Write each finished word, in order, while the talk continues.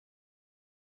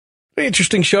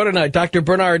Interesting show tonight. Dr.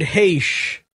 Bernard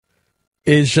Haisch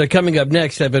is coming up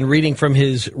next. I've been reading from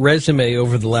his resume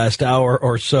over the last hour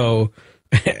or so,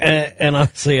 and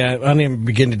honestly, I don't even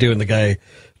begin to doing the guy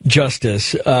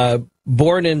justice.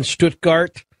 Born in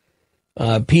Stuttgart,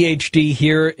 PhD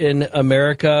here in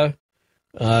America,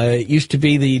 used to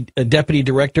be the deputy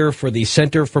director for the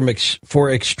Center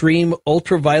for Extreme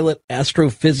Ultraviolet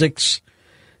Astrophysics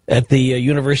at the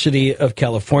University of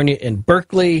California in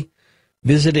Berkeley,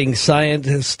 visiting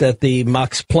scientist at the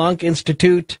Max Planck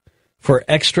Institute for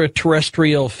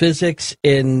Extraterrestrial Physics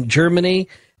in Germany,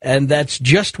 and that's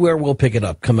just where we'll pick it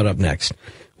up, coming up next,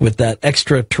 with that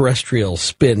extraterrestrial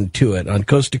spin to it. On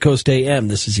Coast to Coast AM,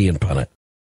 this is Ian Punnett.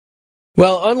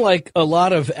 Well, unlike a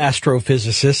lot of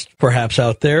astrophysicists perhaps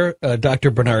out there, Dr.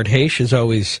 Bernard Haisch is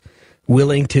always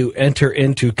willing to enter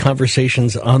into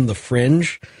conversations on the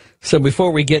fringe. So before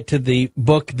we get to the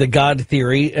book, The God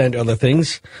Theory, and other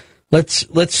things,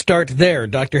 let's start there.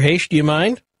 Dr. Haisch, do you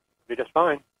mind? Be just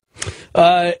fine.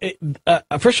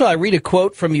 First of all, I read a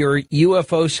quote from your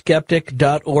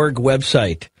UFOskeptic.org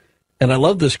website, and I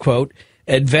love this quote.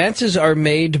 Advances are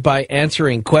made by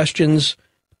answering questions.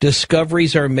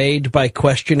 Discoveries are made by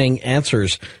questioning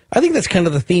answers. I think that's kind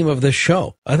of the theme of this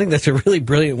show. I think that's a really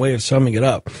brilliant way of summing it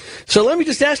up. So let me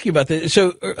just ask you about this.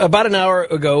 So about an hour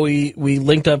ago, we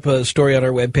linked up a story on our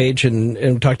webpage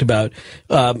and talked about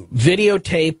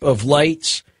videotape of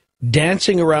lights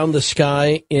dancing around the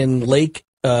sky in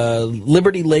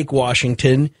Liberty Lake,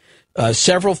 Washington.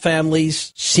 Several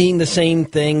families seeing the same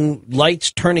thing,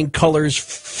 lights turning colors,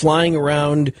 flying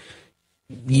around.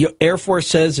 The Air Force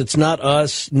says it's not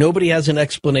us. Nobody has an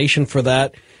explanation for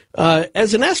that.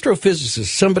 As an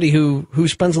astrophysicist, somebody who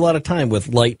spends a lot of time with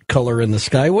light, color in the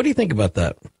sky, what do you think about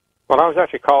that? Well, I was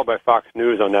actually called by Fox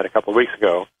News on that a couple of weeks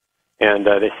ago, and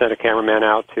they sent a cameraman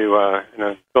out to,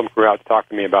 film crew out to talk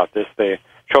to me about this. They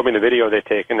showed me the video they'd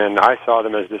taken, and I saw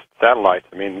them as just satellites.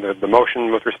 I mean, the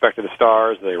motion with respect to the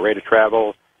stars, the rate of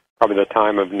travel, probably the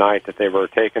time of night that they were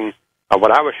taken.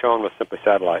 What I was shown was simply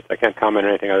satellites. I can't comment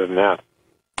on anything other than that.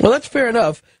 Well, that's fair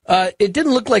enough. It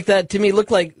didn't look like that to me. It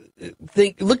looked like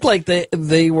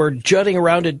they were jutting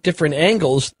around at different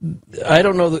angles. I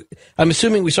don't know. I'm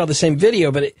assuming we saw the same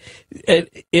video, but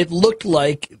it looked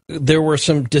like there were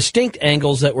some distinct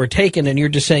angles that were taken, and you're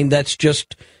just saying that's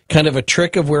just kind of a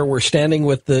trick of where we're standing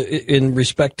in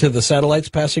respect to the satellites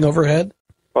passing overhead?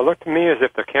 Well, it looked to me as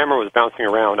if the camera was bouncing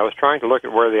around. I was trying to look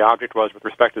at where the object was with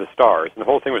respect to the stars, and the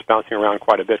whole thing was bouncing around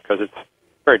quite a bit because it's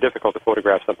very difficult to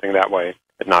photograph something that way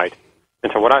at night.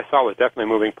 And so what I saw was definitely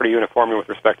moving pretty uniformly with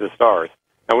respect to the stars.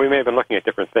 Now, we may have been looking at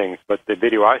different things, but the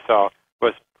video I saw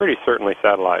was pretty certainly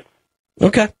satellites.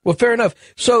 Okay, well, fair enough.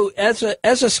 So as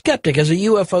a skeptic, as a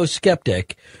UFO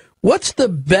skeptic, what's the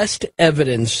best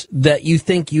evidence that you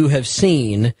think you have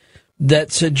seen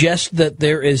that suggests that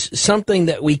there is something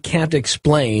that we can't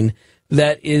explain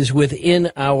that is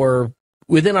within our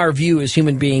view as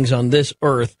human beings on this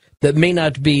earth that may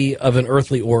not be of an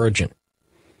earthly origin?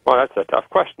 Well, that's a tough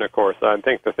question, of course. I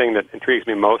think the thing that intrigues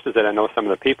me most is that I know some of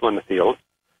the people in the field.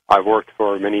 I've worked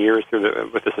for many years with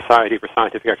the Society for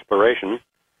Scientific Exploration.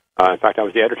 In fact, I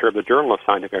was the editor of the Journal of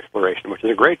Scientific Exploration, which is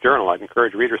a great journal. I'd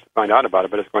encourage readers to find out about it,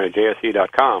 but it's going to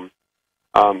jse.com.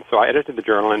 So I edited the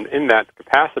journal, and in that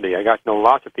capacity, I got to know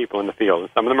lots of people in the field. And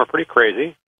some of them are pretty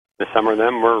crazy, and some of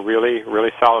them were really,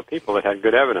 really solid people that had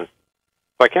good evidence.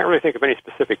 So I can't really think of any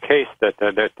specific case that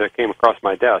came across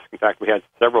my desk. In fact, we had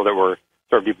several that were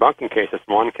sort of debunking cases.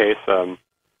 In one case,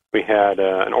 we had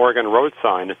an Oregon road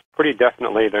sign. It's pretty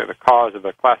definitely the cause of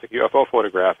a classic UFO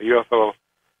photograph, a UFO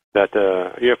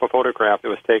photograph that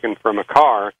was taken from a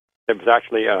car that was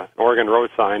actually an Oregon road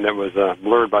sign that was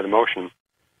blurred by the motion.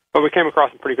 But we came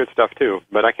across some pretty good stuff too.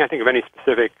 But I can't think of any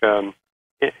specific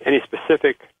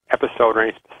episode or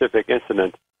any specific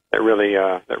incident that really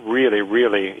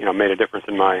made a difference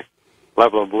in my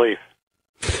level of belief.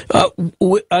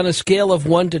 On a scale of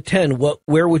 1 to 10,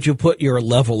 where would you put your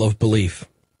level of belief?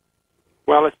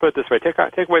 Well, let's put it this way: take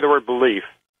away the word belief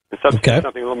and substitute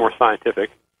something a little more scientific.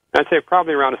 I'd say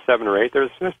probably around a 7 or 8.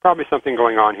 There's probably something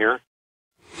going on here.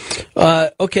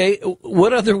 Okay.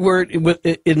 What other word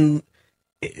in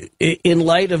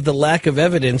light of the lack of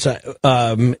evidence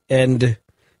and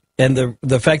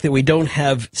the fact that we don't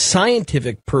have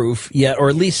scientific proof yet, or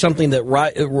at least something that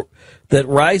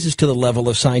rises to the level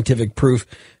of scientific proof,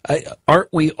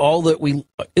 isn't all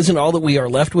that we are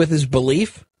left with is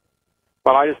belief?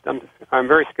 Well, I'm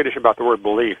very skittish about the word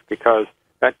belief because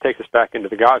that takes us back into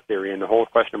the God theory and the whole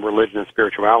question of religion and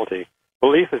spirituality.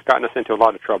 Belief has gotten us into a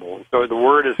lot of trouble. And so the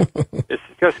word is it's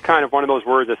just kind of one of those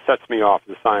words that sets me off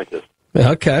as a scientist.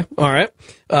 Okay, all right,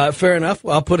 fair enough.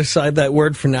 I'll put aside that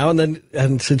word for now,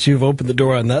 and since you've opened the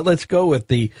door on that, let's go with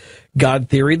the God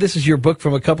theory. This is your book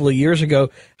from a couple of years ago.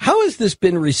 How has this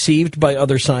been received by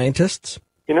other scientists?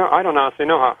 I don't honestly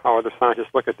know how other scientists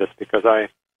look at this because I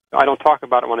don't talk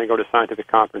about it when I go to scientific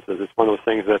conferences. It's one of those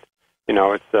things that,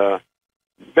 it's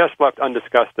best left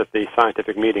undiscussed at the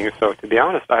scientific meetings. So to be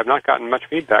honest, I have not gotten much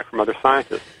feedback from other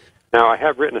scientists. Now, I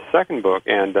have written a second book,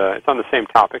 and it's on the same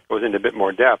topic, goes into a bit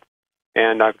more depth,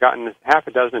 and I've gotten half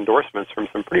a dozen endorsements from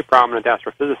some pretty prominent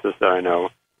astrophysicists that I know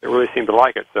that really seem to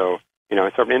like it. So, in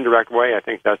sort of an indirect way, I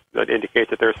think that indicates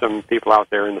that there's some people out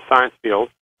there in the science field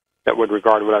that would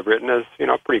regard what I've written as,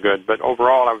 pretty good. But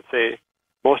overall, I would say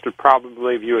most would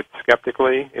probably view it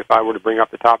skeptically if I were to bring up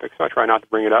the topic, so I try not to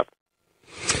bring it up.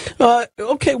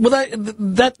 Okay, well,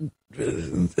 that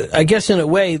I guess in a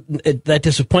way that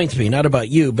disappoints me, not about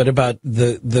you, but about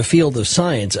the field of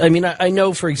science. I mean, I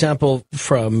know, for example,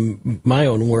 from my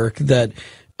own work that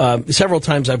several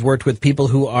times I've worked with people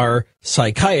who are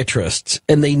psychiatrists,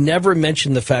 and they never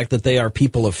mention the fact that they are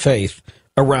people of faith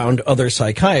around other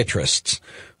psychiatrists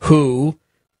who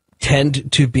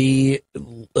tend to be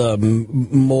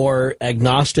more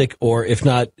agnostic, or if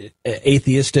not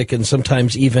atheistic, and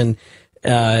sometimes even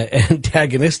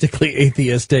antagonistically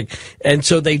atheistic, and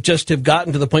so they just have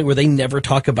gotten to the point where they never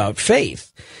talk about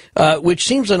faith, which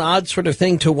seems an odd sort of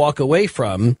thing to walk away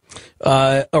from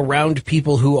around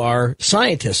people who are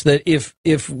scientists. That if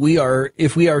we're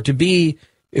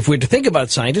to think about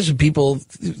scientists, and people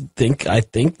I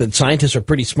think that scientists are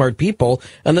pretty smart people,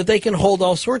 and that they can hold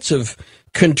all sorts of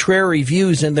contrary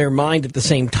views in their mind at the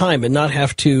same time and not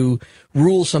have to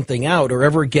rule something out or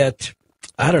ever get,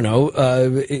 I don't know,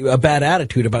 a bad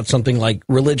attitude about something like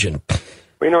religion.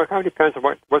 Well, it kind of depends on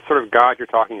what sort of God you're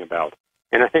talking about.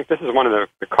 And I think this is one of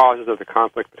the causes of the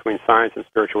conflict between science and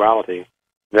spirituality,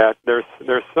 that there's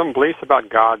some beliefs about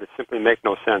God that simply make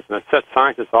no sense, and that sets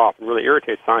scientists off and really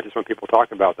irritates scientists when people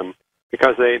talk about them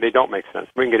because they don't make sense.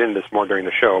 We can get into this more during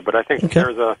the show, but I think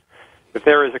that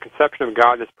there is a conception of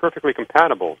God that's perfectly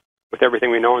compatible with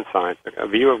everything we know in science, a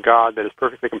view of God that is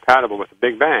perfectly compatible with the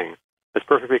Big Bang, that's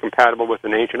perfectly compatible with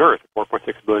an ancient Earth, a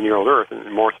 4.6 billion-year-old Earth,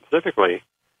 and more specifically,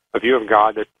 a view of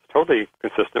God that's totally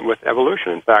consistent with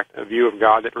evolution. In fact, a view of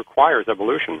God that requires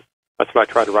evolution. That's what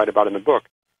I try to write about in the book.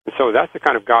 And so that's the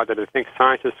kind of God that I think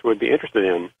scientists would be interested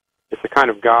in. It's the kind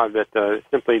of God that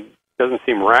simply doesn't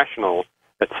seem rational,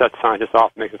 that sets scientists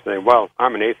off and makes them say, well,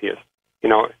 I'm an atheist.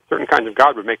 Certain kinds of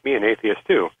God would make me an atheist,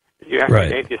 too. You have to be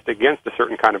an atheist against a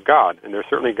certain kind of God, and there are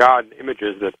certainly God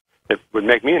images that would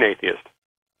make me an atheist.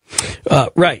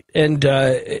 Right, and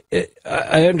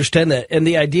I understand that. And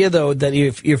the idea, though, that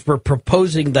if we're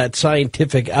proposing that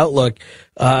scientific outlook,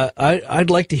 I'd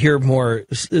like to hear more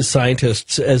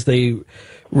scientists as they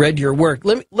read your work.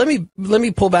 Let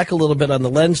me pull back a little bit on the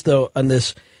lens, though, on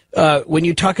this. When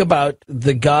you talk about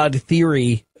the God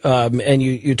theory, and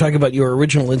you talk about your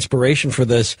original inspiration for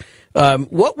this,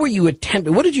 what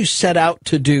did you set out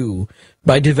to do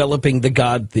by developing the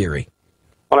God theory?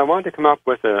 Well, I wanted to come up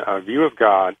with a view of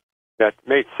God that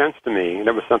made sense to me,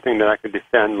 that was something that I could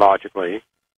defend logically,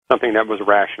 something that was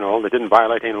rational, that didn't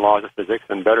violate any laws of physics,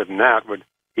 and better than that, would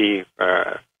be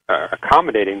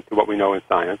accommodating to what we know in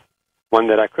science, one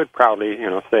that I could proudly,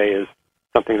 say is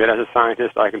something that as a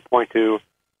scientist I can point to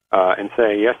and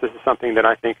say, yes, this is something that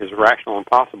I think is rational and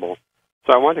possible.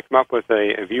 So I wanted to come up with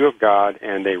a view of God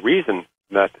and a reason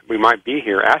that we might be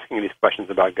here asking these questions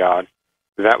about God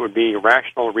that would be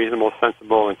rational, reasonable,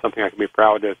 sensible, and something I could be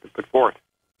proud to put forth.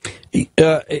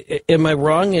 Am I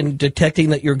wrong in detecting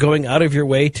that you're going out of your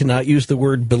way to not use the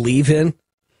word believe in?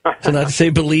 So not to say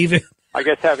believe in? I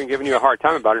guess having given you a hard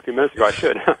time about it a few minutes ago, I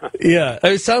should. Yeah.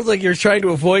 It sounds like you're trying to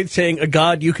avoid saying a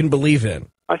God you can believe in.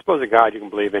 I suppose a God you can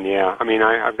believe in, yeah. I mean,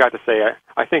 I've got to say,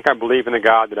 I think I believe in the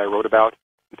God that I wrote about.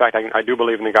 In fact, I do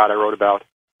believe in the God I wrote about.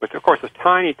 But, of course, a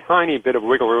tiny, tiny bit of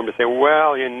wiggle room to say,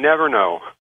 well, you never know.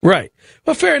 Right.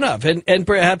 Well, fair enough. And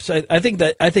perhaps I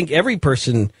think every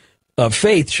person of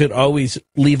faith should always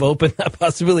leave open that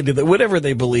possibility that whatever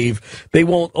they believe, they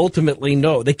won't ultimately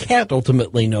know. They can't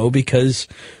ultimately know because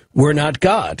we're not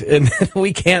God, and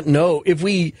we can't know. If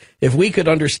we could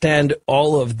understand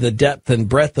all of the depth and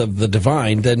breadth of the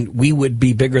divine, then we would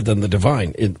be bigger than the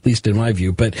divine, at least in my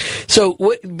view. But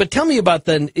tell me about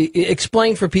then.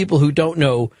 Explain for people who don't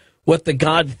know what the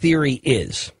God theory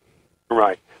is.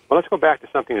 Right. Well, let's go back to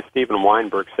something that Steven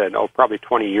Weinberg said, probably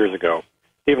 20 years ago.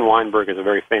 Steven Weinberg is a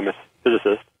very famous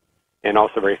physicist and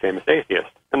also a very famous atheist,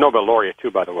 a Nobel laureate, too,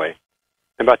 by the way.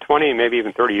 And about 20, maybe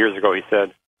even 30 years ago, he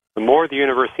said, the more the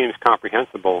universe seems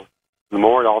comprehensible, the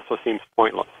more it also seems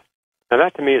pointless. Now,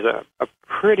 that to me is a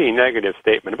pretty negative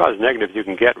statement, about as negative as you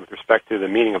can get with respect to the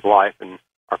meaning of life and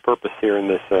our purpose here in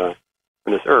this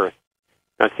earth.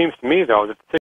 Now, it seems to me, though, that the